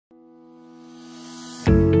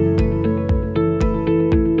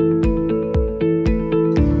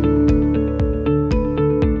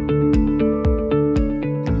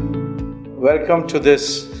welcome to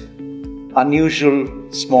this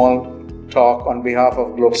unusual small talk on behalf of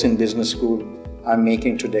Globsyn Business School I'm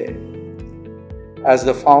making today. As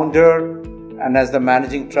the founder and as the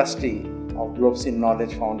managing trustee of Globsyn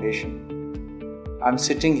Knowledge Foundation, I'm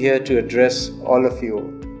sitting here to address all of you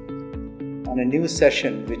on a new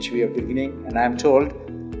session which we are beginning, and I'm told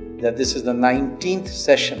that this is the 19th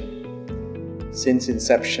session since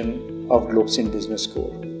inception of Globsyn Business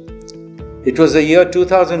School. It was the year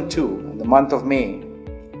 2002, in the month of May,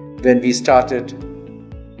 when we started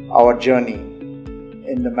our journey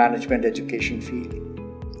in the management education field.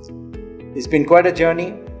 It's been quite a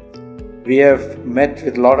journey. We have met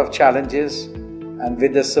with a lot of challenges, and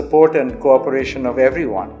with the support and cooperation of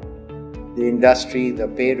everyone, the industry, the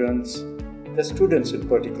parents, the students in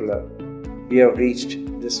particular, we have reached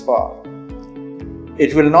this far.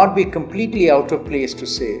 It will not be completely out of place to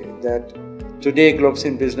say that today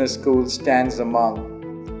Globsyn Business School stands among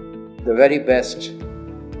the very best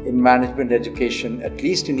in management education, at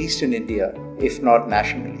least in Eastern India, if not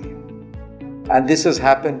nationally. And this has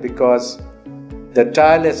happened because the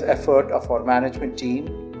tireless effort of our management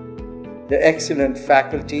team, the excellent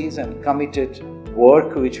faculties and committed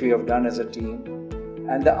work which we have done as a team,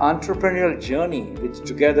 and the entrepreneurial journey which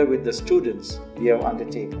together with the students we have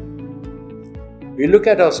undertaken. We look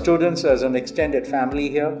at our students as an extended family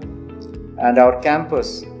here, and our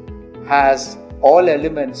campus has all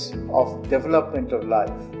elements of development of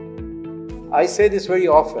life. I say this very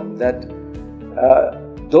often that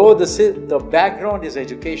though the background is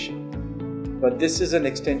education, but this is an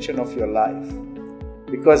extension of your life.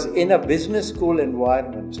 Because in a business school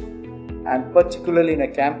environment, and particularly in a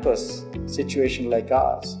campus situation like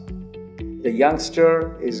ours, the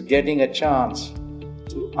youngster is getting a chance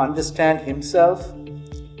to understand himself,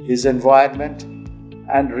 his environment,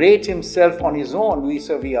 and rate himself on his own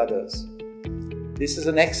vis-a-vis others. This is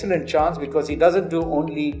an excellent chance because he doesn't do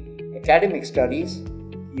only academic studies,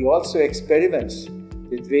 he also experiments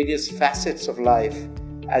with various facets of life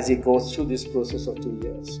as he goes through this process of 2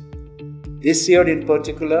 years. This year in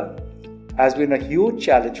particular has been a huge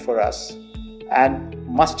challenge for us and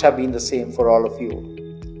must have been the same for all of you.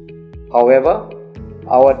 However,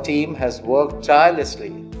 our team has worked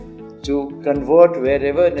tirelessly to convert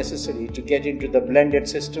wherever necessary to get into the blended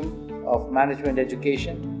system of management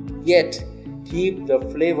education, yet keep the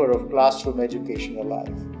flavor of classroom education alive.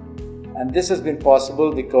 And this has been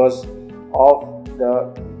possible because of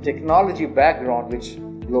the technology background which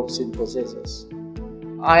Globsyn possesses.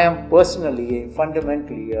 I am personally,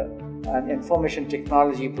 fundamentally an information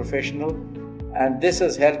technology professional, and this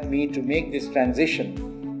has helped me to make this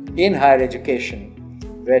transition in higher education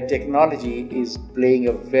where technology is playing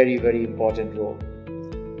a very, very important role.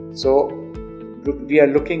 So we are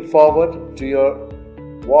looking forward to your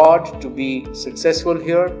ward to be successful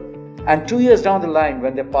here, and 2 years down the line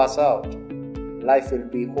when they pass out, life will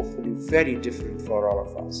be hopefully very different for all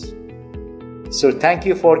of us. So thank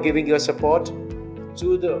you for giving your support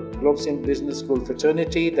to the Globsyn Business School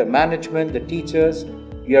fraternity, the management, the teachers.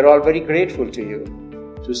 We are all very grateful to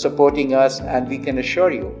you, to supporting us, and we can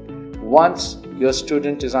assure you, once your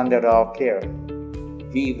student is under our care,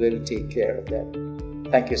 we will take care of them.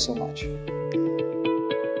 Thank you so much.